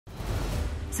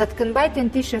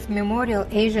S.Tentishev Memorial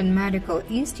Asian Medical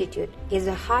Institute is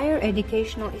a higher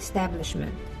educational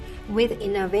establishment with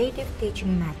innovative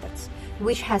teaching methods,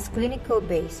 which has clinical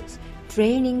basis,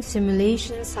 training,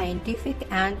 simulation, scientific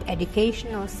and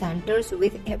educational centers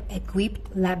with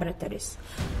equipped laboratories.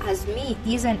 ASME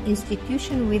is an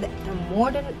institution with a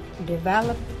modern,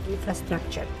 developed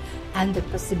infrastructure and the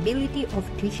possibility of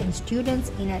teaching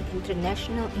students in an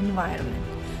international environment,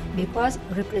 because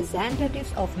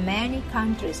representatives of many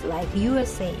countries like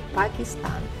USA,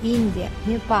 Pakistan, India,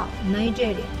 Nepal,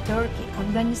 Nigeria, Turkey,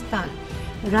 Afghanistan,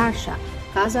 Russia,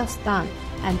 Kazakhstan,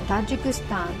 and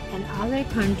Tajikistan and other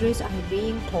countries are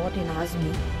being taught in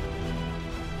ASME.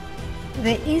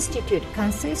 The institute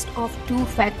consists of two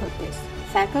faculties,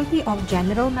 Faculty of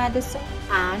General Medicine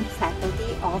and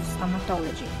Faculty of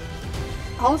Stomatology.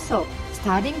 Also,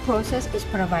 studying process is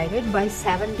provided by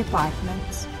 7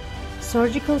 departments: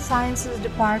 Surgical Sciences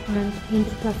Department,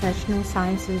 Interprofessional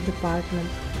Sciences Department,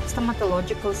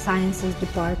 Stomatological Sciences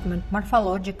Department,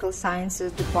 Morphological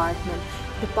Sciences Department,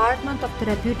 Department of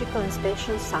Therapeutical and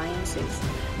Special Sciences,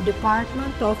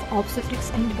 Department of Obstetrics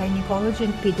and Gynecology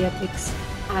and Pediatrics,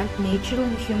 and Natural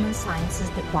and Human Sciences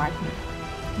Department.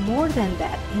 More than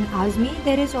that, in ASME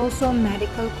there is also a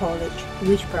medical college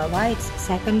which provides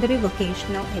secondary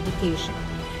vocational education.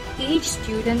 Each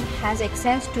student has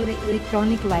access to the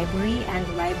electronic library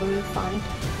and library fund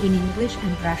in English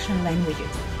and Russian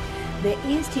languages. The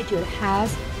institute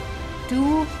has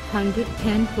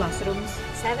 210 classrooms,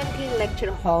 17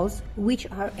 lecture halls which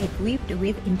are equipped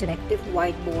with interactive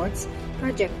whiteboards,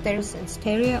 projectors and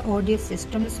stereo audio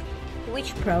systems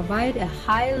which provide a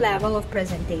high level of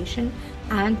presentation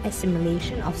and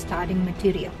assimilation of studying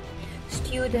material.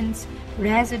 Students,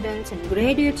 residents and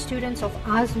graduate students of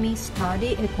ASME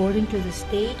study according to the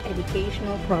state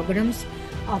educational programs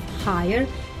of higher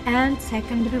and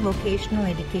secondary vocational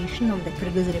education of the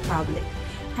Kyrgyz Republic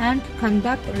and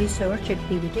conduct research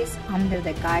activities under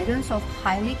the guidance of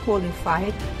highly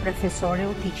qualified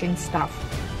professorial teaching staff.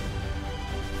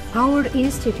 Our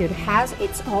institute has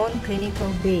its own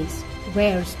clinical base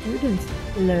where students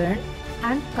learn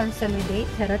and consolidate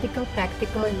theoretical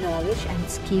practical knowledge and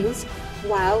skills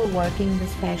while working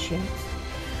with patients.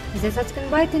 The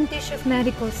S.Tentishev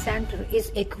Medical Center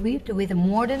is equipped with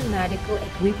modern medical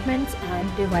equipment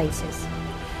and devices.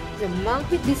 The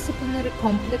multidisciplinary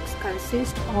complex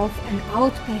consists of an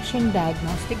outpatient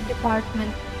diagnostic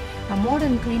department, a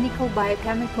modern clinical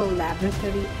biochemical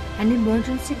laboratory, an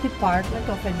emergency department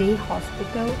of a day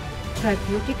hospital,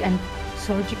 therapeutic and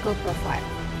surgical profile.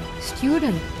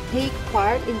 Students take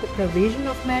part in the provision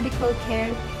of medical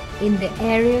care in the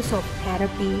areas of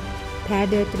therapy,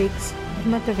 pediatrics,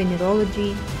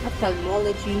 dermatovenerology,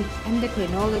 ophthalmology,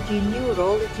 endocrinology,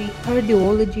 neurology,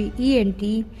 cardiology,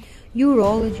 ENT,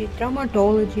 urology,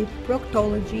 traumatology,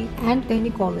 proctology, and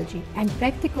gynecology, and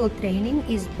practical training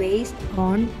is based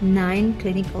on 9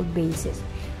 clinical bases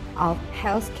of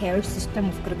healthcare system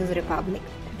of Kyrgyz Republic.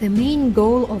 The main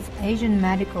goal of Asian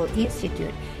Medical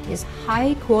Institute is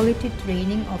high-quality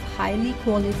training of highly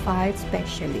qualified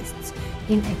specialists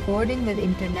in accordance with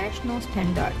international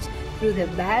standards through the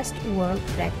best world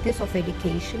practice of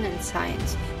education and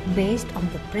science based on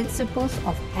the principles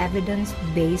of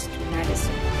evidence-based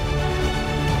medicine.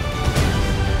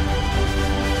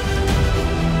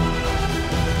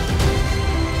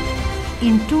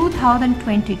 In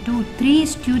 2022, 3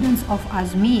 students of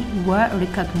ASME were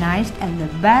recognized as the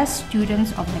best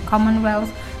students of the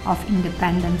Commonwealth of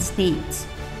Independent States.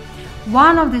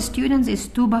 One of the students is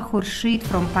Tuba Khurshid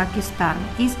from Pakistan,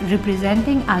 is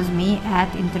representing ASME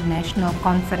at international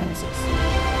conferences.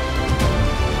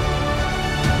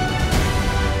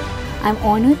 I'm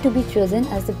honored to be chosen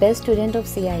as the best student of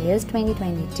CIS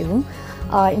 2022.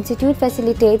 Our institute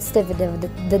facilitates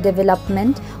the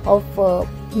development of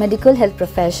medical health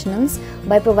professionals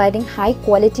by providing high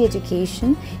quality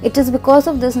education. It is because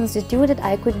of this institute that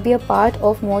I could be a part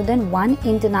of more than 1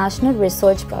 international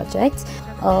research projects.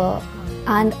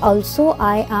 And also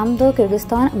I am the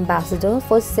Kyrgyzstan ambassador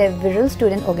for several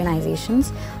student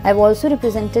organizations. I've also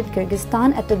represented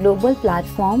Kyrgyzstan at a global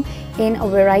platform in a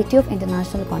variety of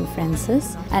international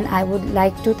conferences. And I would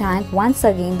like to thank once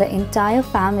again the entire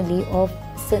family of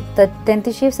the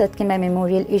S.Tentishev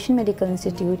Memorial Asian Medical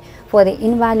Institute for their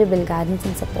invaluable guidance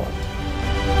and support.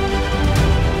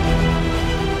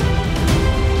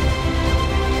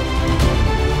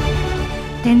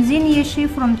 Tenzin Yeshi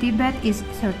from Tibet is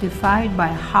certified by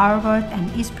Harvard and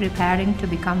is preparing to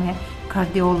become a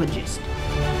cardiologist.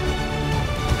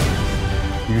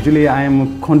 Usually I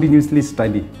am continuously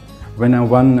study. when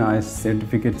one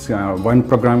certificate, one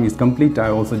program is complete, I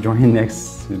also join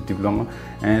next diploma.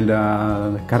 And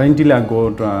currently I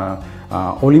got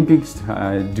Olympics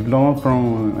diploma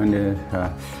from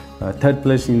third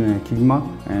place in KGMA,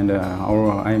 and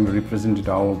I am represented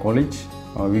our college.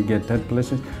 We get third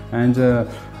places, and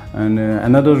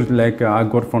another like I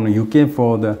got from the UK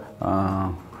for the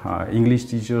English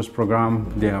teachers program.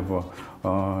 They have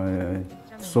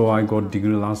so I got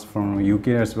degree last from UK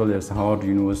as well as Harvard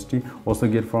University. Also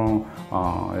get from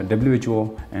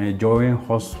WHO and Joy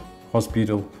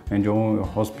Hospital and Joy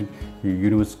Hospital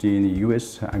University in the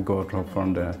US. I got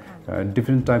from the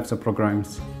different types of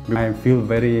programs. I feel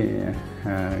very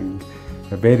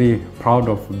proud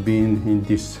of being in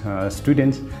this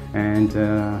students, and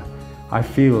I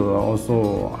feel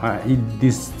also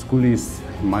this school is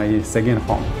my second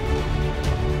home.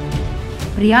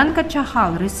 Priyanka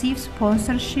Chahal receives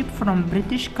sponsorship from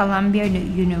British Columbia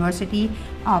University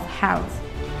of Health.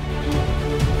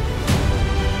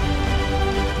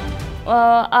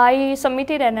 I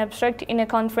submitted an abstract in a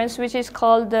conference which is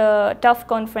called the TUF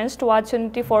Conference Towards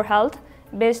Unity for Health,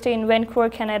 based in Vancouver,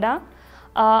 Canada.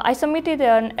 I submitted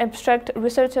an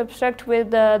research abstract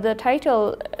with the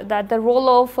title that the role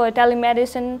of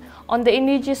telemedicine on the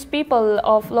indigenous people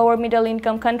of lower middle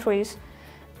income countries.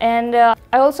 And I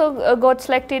also got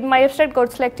selected, my abstract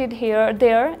got selected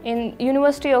there in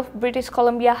University of British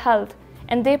Columbia Health,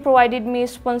 and they provided me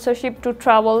sponsorship to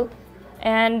travel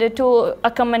and to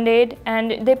accommodate,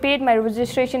 and they paid my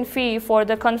registration fee for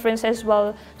the conference as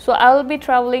well. So I will be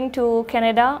traveling to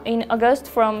Canada in August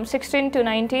from 16th to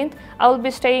 19th. I will be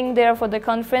staying there for the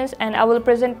conference, and I will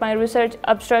present my research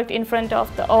abstract in front of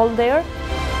all there.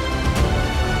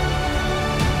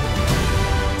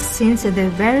 Since the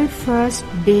very first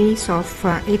days of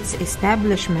its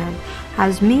establishment,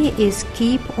 ASME is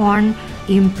keep on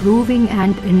improving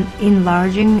and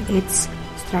enlarging its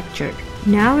structure.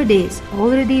 Nowadays,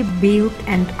 already built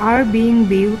and are being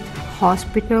built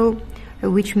hospital,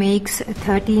 which makes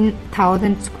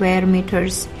 13,000 square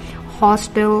meters,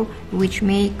 hostel, which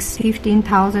makes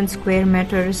 15,000 square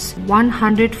meters,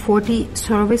 140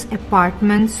 service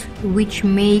apartments, which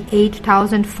make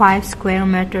 8,005 square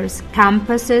meters,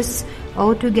 campuses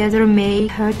altogether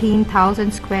make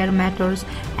 13,000 square meters,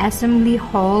 assembly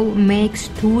hall makes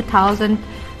 2,000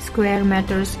 square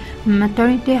meters,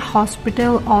 maternity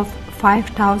hospital of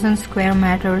 5,000 square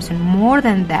meters, and more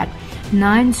than that,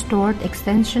 9 stored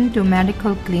extension to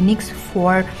medical clinics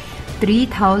for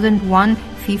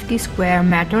 3,150 square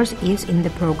meters is in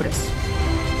the progress.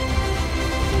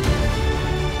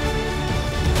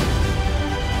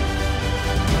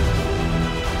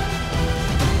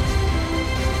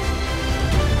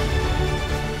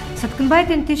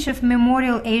 S.Tentishev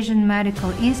Memorial Asian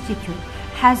Medical Institute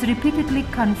has repeatedly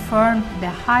confirmed the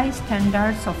high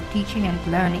standards of teaching and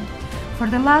learning. For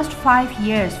the last 5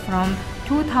 years, from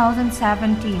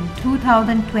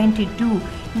 2017-2022,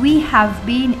 we have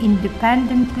been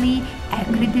independently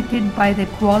accredited by the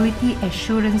Quality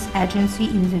Assurance Agency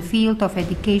in the field of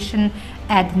education,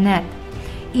 EdNet.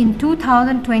 In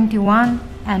 2021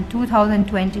 and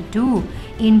 2022,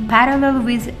 in parallel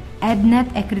with EdNet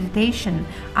accreditation,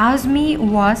 ASME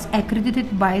was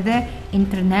accredited by the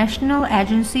International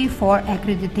Agency for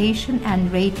Accreditation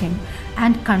and Rating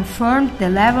and confirmed the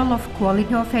level of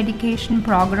quality of education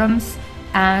programs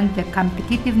and the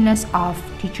competitiveness of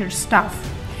teacher staff.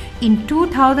 In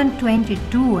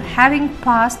 2022, having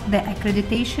passed the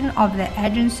accreditation of the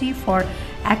Agency for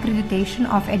Accreditation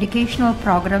of Educational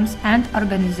Programs and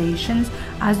Organizations,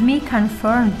 ASME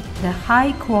confirmed the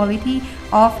high quality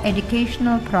of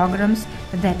educational programs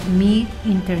that meet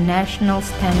international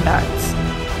standards.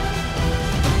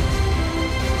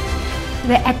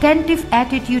 The attentive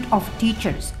attitude of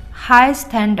teachers, high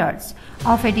standards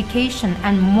of education,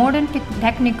 and modern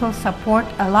technical support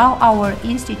allow our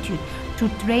institute to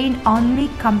train only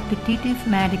competitive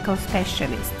medical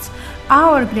specialists.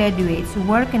 Our graduates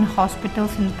work in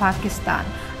hospitals in Pakistan,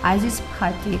 Aziz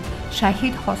Khati,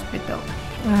 Shahid Hospital,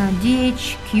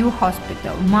 DHQ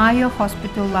Hospital, Mayo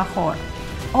Hospital, Lahore.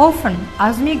 Often,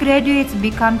 ASME graduates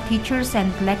become teachers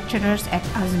and lecturers at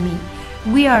ASME.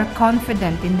 We are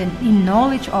confident in the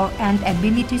knowledge and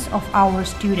abilities of our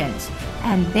students,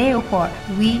 and therefore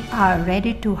we are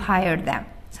ready to hire them.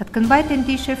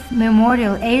 S.Tentishev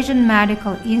Memorial Asian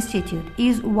Medical Institute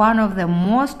is one of the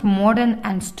most modern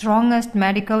and strongest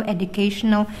medical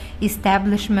educational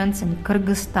establishments in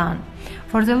Kyrgyzstan.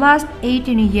 For the last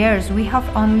 18 years, we have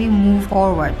only moved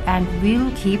forward and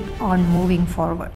will keep on moving forward.